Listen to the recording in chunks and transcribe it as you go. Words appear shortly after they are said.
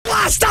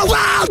Watch the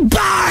world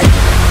burn!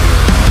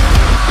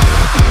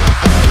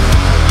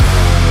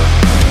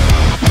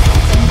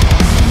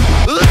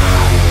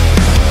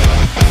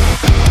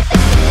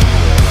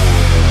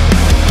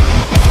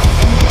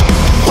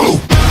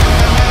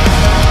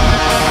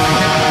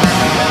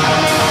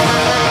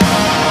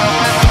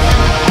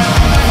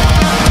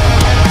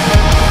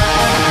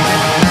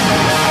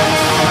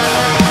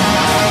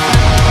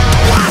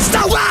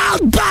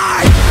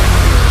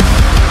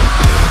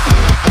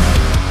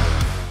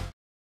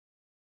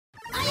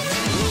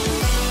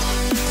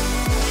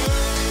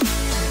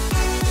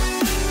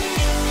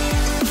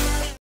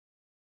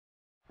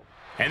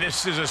 And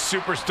this is a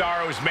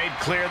superstar who's made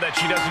clear that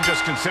she doesn't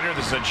just consider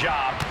this a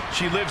job.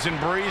 She lives and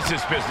breathes this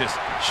business.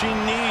 She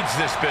needs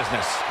this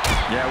business.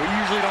 Yeah, we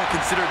usually don't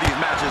consider these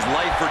matches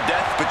life or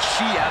death, but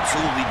she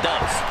absolutely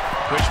does.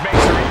 Which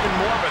makes her even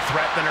more of a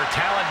threat than her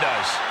talent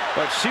does.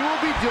 But she will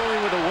be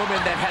dealing with a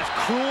woman that has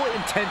cruel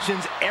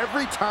intentions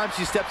every time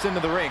she steps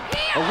into the ring.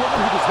 A woman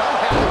who does not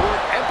have the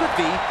word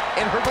empathy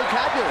in her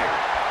vocabulary.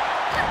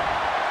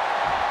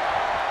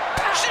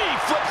 She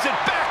flips it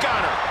back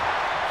on her.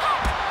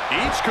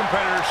 Each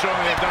competitor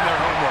showing they've done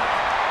their homework.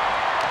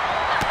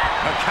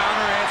 A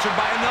counter answered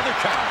by another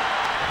counter.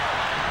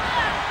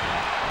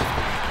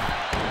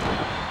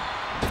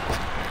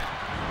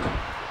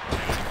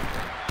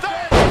 The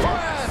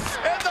press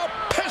and the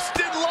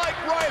piston-like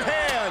right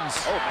hands.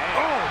 Oh, man.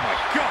 Oh, my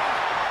God.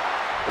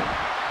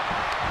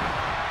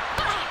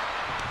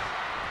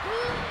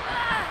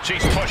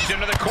 She's pushed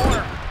into the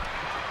corner.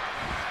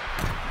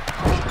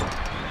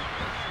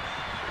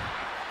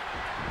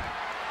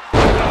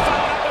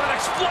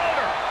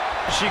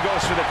 She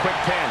goes for the quick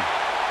pin.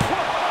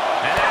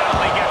 And that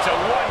only gets a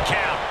 1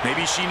 count.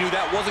 Maybe she knew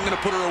that wasn't going to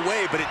put her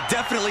away, but it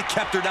definitely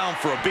kept her down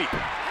for a beat.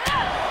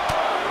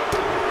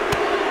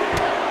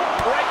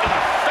 Right in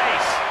the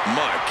face.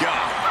 My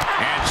God.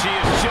 And she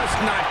is just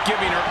not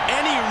giving her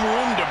any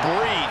room to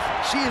breathe.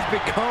 She has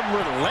become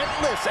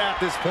relentless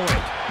at this point.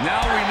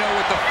 Now we know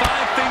what the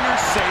 5 fingers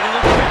say to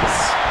the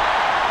face.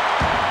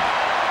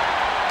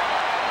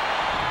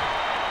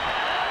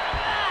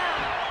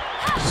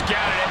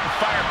 Scouted it and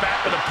fired back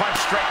with a punch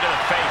straight to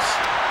the face.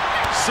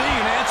 Seeing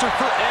an answer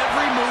for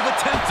every move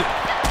attempted.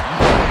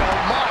 My, oh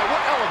my,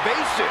 what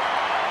elevation.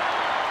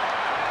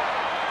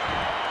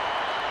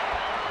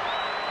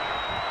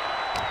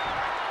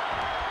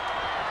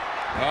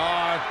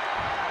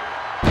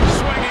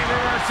 Swinging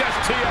reverse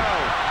STO.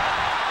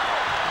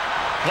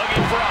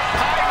 Looking for a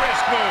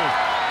high-risk move.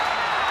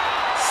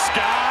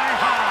 Sky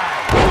high.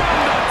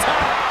 From the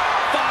top.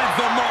 Finds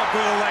the mark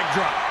with a leg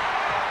drop.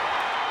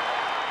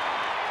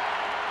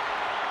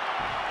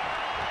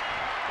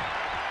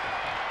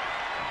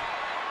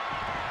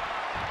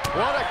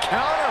 What a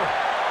counter.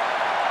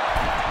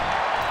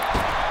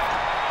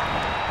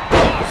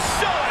 Oh,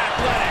 so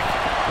athletic.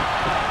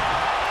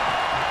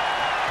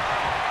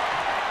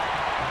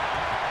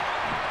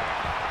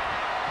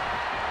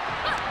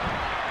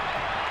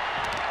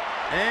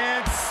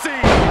 And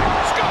see.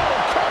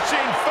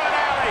 Skull-crushing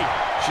finale.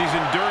 She's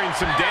enduring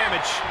some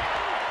damage.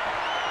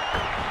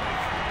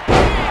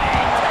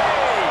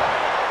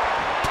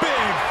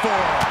 Big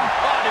forearm.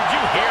 Oh, did you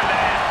hear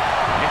that?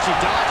 And she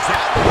dodged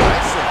that one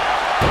nicely.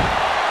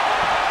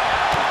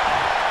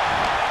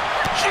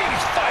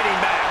 She's fighting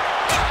back.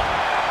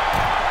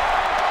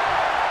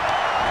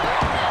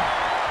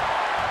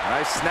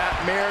 Nice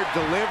snapmare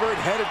delivered,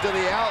 headed to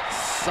the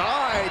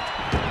outside.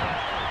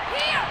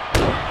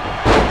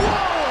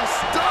 Whoa, a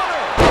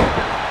stunner!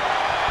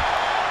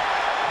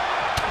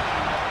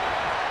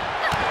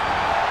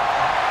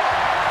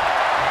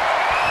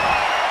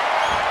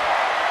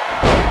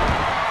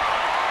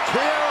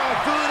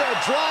 Karafuda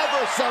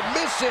driver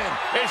submission.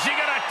 Is she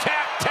gonna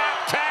tap, tap,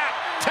 tap,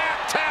 tap,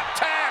 tap,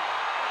 tap?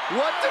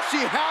 What does she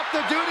have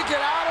to do to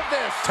get out of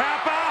this?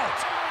 Tap out.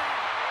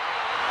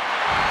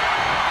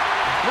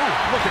 Ooh,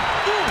 look at,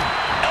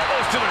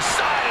 elbows to the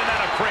side, and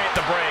that'll create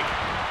the break.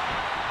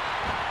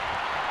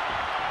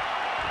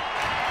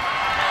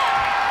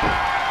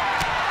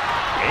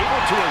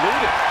 Able to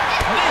elude it.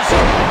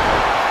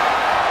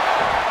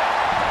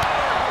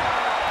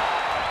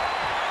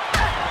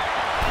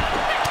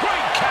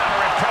 Great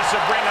counter,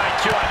 impressive ring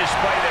IQ on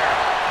display there.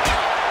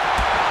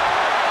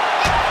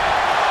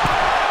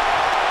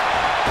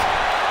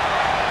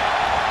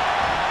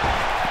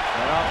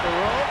 Off the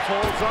ropes,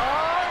 holds on.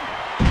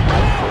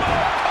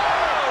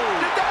 Oh!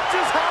 Did that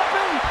just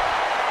happen?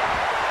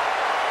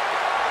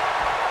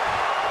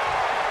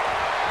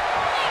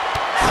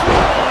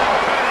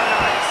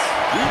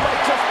 We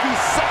might just be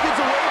seconds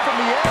away from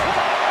the end.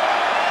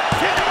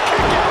 Kick out.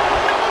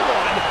 No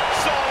one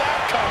saw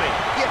that coming.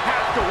 You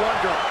have to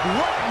wonder,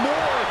 what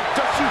more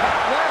does she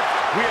have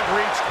left? We have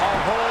reached a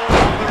whole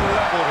other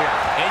level here.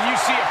 And you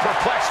see a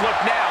perplexed look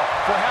now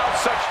for how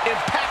such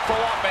impactful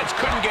offense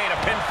couldn't gain a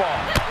pinfall.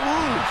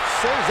 Ooh,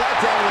 sends that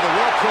down with a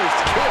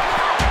well-placed kick.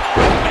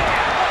 Oh,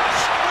 man, what a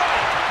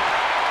strike.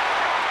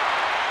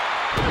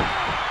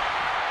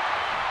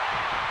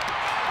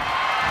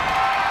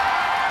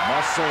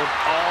 Muscled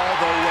all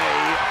the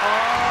way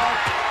up.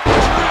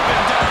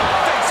 Driven down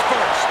face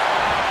first.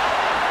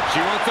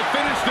 wants to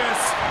finish this.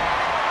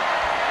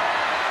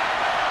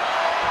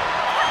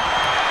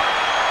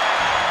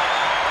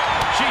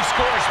 She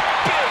scores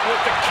big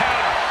with the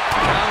counter.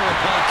 Counter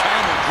upon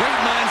counter. Great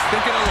minds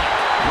thinking alike.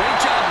 Great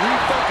job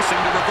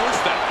refocusing to reverse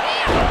that.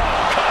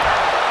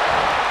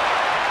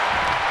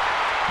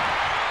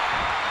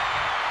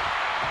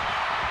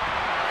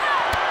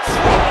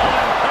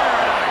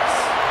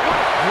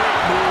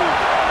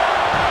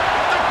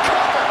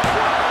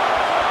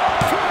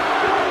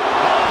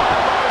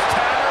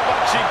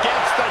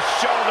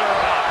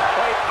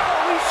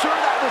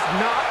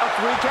 Not a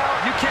 3 count?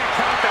 You can't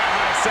count that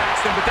high,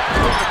 Saxton, but that's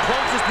one of the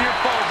closest near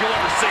falls you'll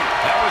ever see.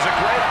 That was a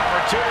great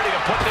opportunity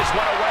to put this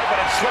one away,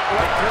 but it slipped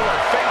right through her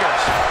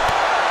fingers.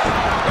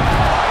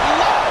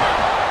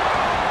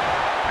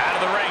 Out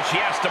of the ring,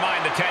 she has to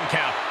mind the 10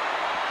 count.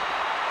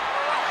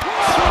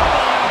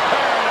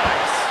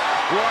 Paradise.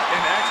 What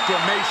an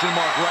exclamation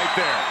mark right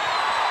there.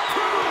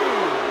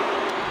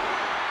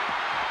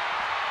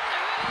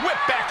 Whip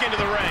back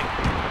into the ring.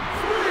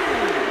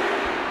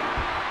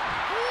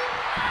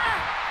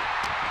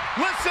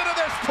 Listen to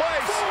this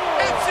place.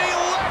 It's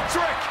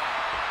electric.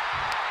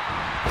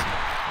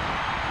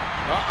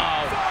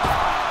 Uh-oh.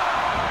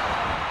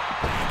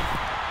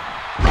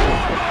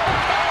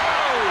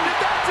 Did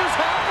that just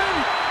happen?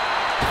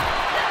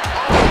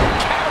 Oh,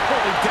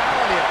 catapulted down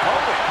on the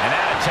opponent. And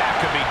that attack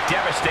could be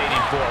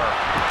devastating for her.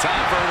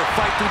 Time for her to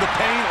fight through the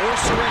pain or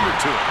surrender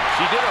to it.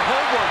 She did her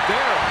homework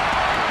there.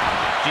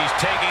 She's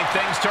taking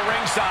things to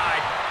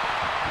ringside.